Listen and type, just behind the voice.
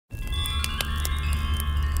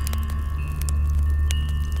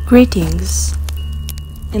Greetings!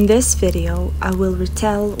 In this video I will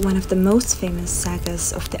retell one of the most famous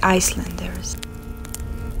sagas of the Icelanders,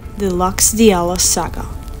 the Laxdeala saga.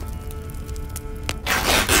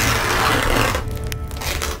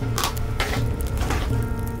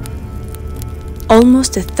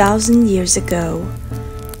 Almost 1,000 years ago,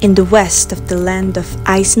 in the west of the land of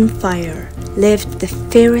ice and fire, lived the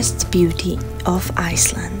fairest beauty of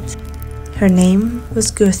Iceland. Her name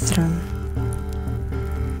was Guðrún.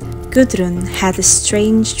 Guðrún had a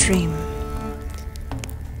strange dream.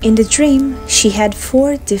 In the dream, she had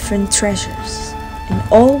 4 different treasures, and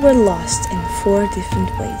all were lost in 4 different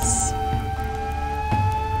ways.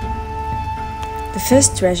 The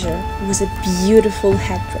first treasure was a beautiful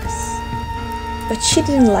headdress, but she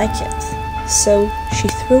didn't like it, so she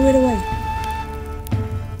threw it away.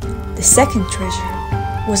 The second treasure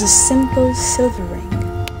was a simple silver ring.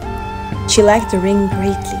 She liked the ring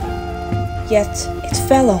greatly, yet it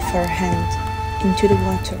fell off her hand into the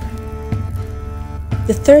water.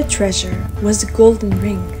 The third treasure was a golden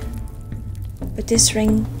ring, but this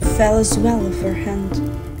ring fell as well off her hand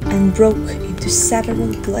and broke into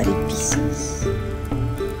several bloody pieces.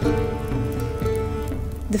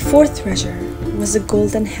 The fourth treasure was a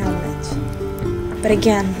golden helmet, but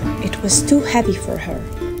again it was too heavy for her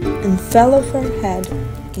and fell off her head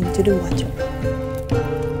into the water.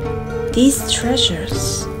 These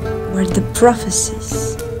treasures were the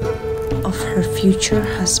prophecies of her future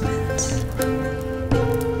husband.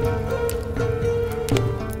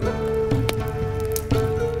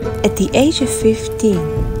 At the age of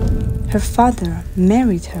 15, her father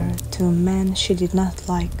married her to a man she did not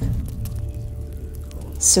like.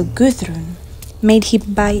 So Guðrún made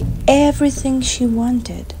him buy everything she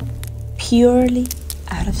wanted, purely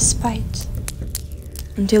out of spite,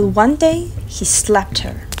 until one day he slapped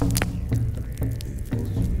her.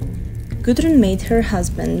 Guðrún made her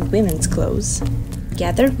husband women's clothes,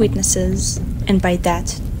 gathered witnesses, and by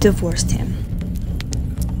that divorced him.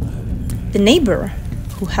 The neighbor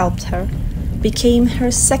who helped her became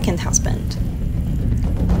her second husband.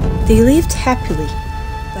 They lived happily,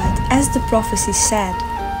 but as the prophecy said,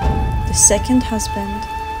 the second husband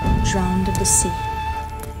drowned in the sea,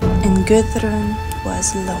 and Guðrún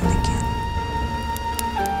was alone again.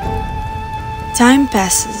 Time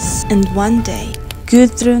passes, and one day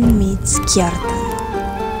Guðrún meets Kjartan.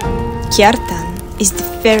 Kjartan is the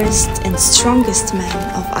fairest and strongest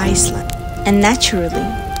man of Iceland, and naturally,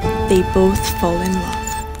 they both fall in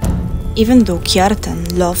love. Even though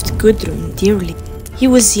Kjartan loved Guðrún dearly, he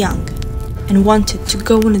was young and wanted to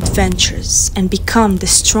go on adventures and become the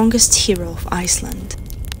strongest hero of Iceland.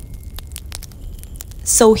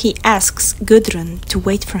 So he asks Guðrún to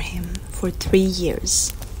wait for him for 3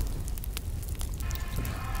 years.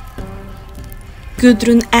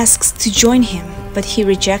 Guðrún asks to join him, but he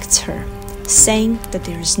rejects her, saying that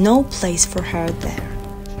there is no place for her there.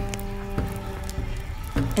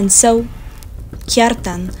 And so,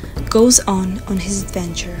 Kjartan goes on his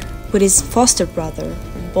adventure with his foster brother,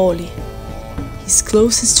 Bolli, his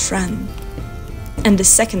closest friend, and the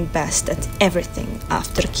second best at everything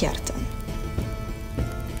after Kjartan.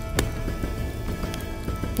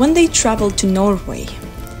 When they travel to Norway,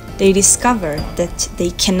 they discover that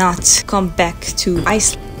they cannot come back to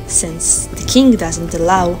Iceland since the king doesn't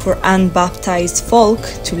allow for unbaptized folk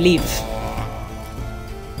to live.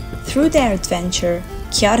 Through their adventure,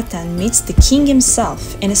 Kjartan meets the king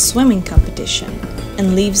himself in a swimming competition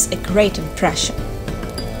and leaves a great impression,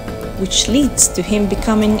 which leads to him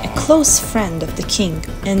becoming a close friend of the king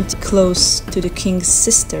and close to the king's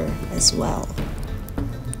sister as well.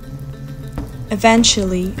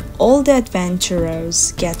 Eventually, all the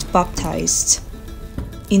adventurers get baptized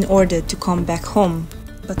in order to come back home,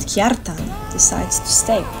 but Kjartan decides to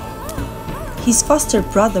stay. His foster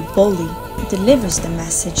brother Bolli delivers the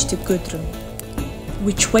message to Guðrún,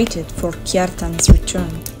 which waited for Kjartan's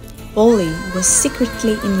return. Bolli was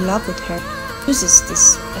secretly in love with her, uses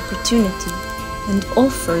this opportunity and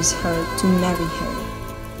offers her to marry her.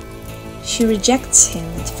 She rejects him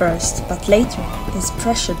at first, but later is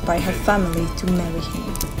pressured by her family to marry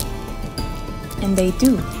him. And they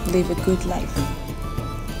do live a good life.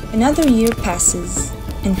 Another year passes,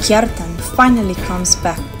 and Kjartan finally comes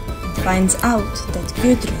back and finds out that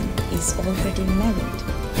Guðrún is already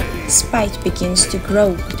married. Spite begins to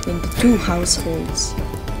grow between the two households.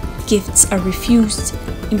 Gifts are refused,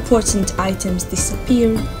 important items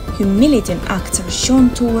disappear, humiliating acts are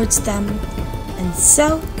shown towards them, and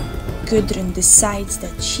so Guðrún decides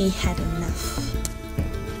that she had enough.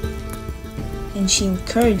 And she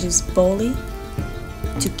encourages Bolli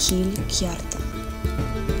to kill Kjartan.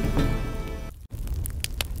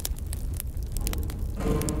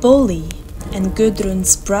 Bolli and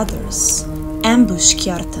Guðrún's brothers ambush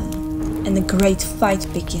Kjartan, and a great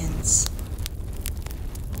fight begins.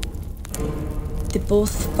 They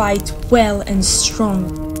both fight well and strong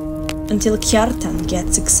until Kjartan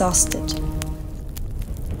gets exhausted.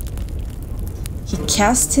 He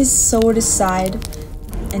cast his sword aside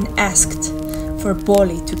and asked for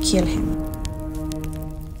Bolli to kill him.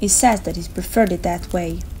 He says that he preferred it that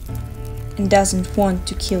way and doesn't want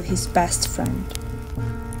to kill his best friend.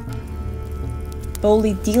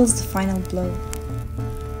 Bolli deals the final blow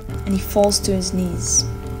and he falls to his knees.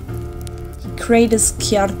 He cradles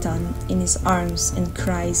Kjartan in his arms and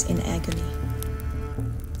cries in agony.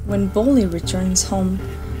 When Bolli returns home,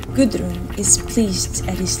 Guðrún is pleased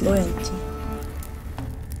at his loyalty.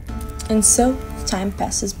 And so time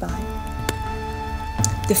passes by.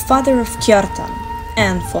 The father of Kjartan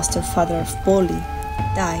and foster father of Bolli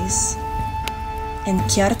dies, and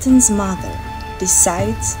Kjartan's mother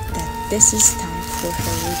decides that this is time for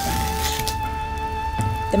her revenge.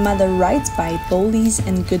 The mother rides by Bolli's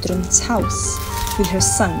and Guðrún's house with her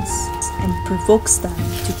sons and provokes them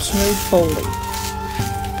to kill Bolli.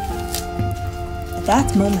 At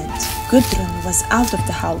that moment, Guðrún was out of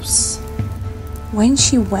the house. When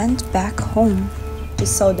she went back home, she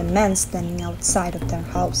saw the men standing outside of their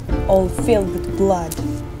house, all filled with blood.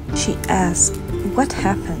 She asked what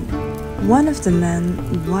happened. One of the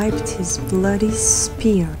men wiped his bloody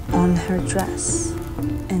spear on her dress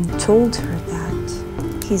and told her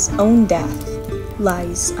that his own death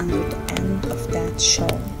lies under the end of that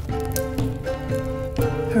shawl.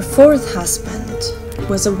 Her fourth husband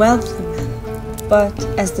was a wealthy man, but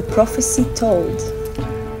as the prophecy told,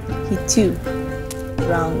 he too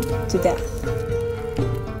drowned to death.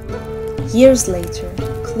 Years later,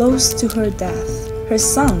 close to her death, her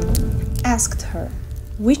son asked her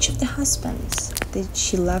which of the husbands did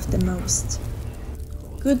she love the most.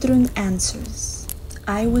 Guðrún answers,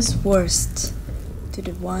 "I was worst to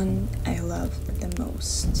the one I loved the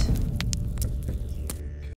most."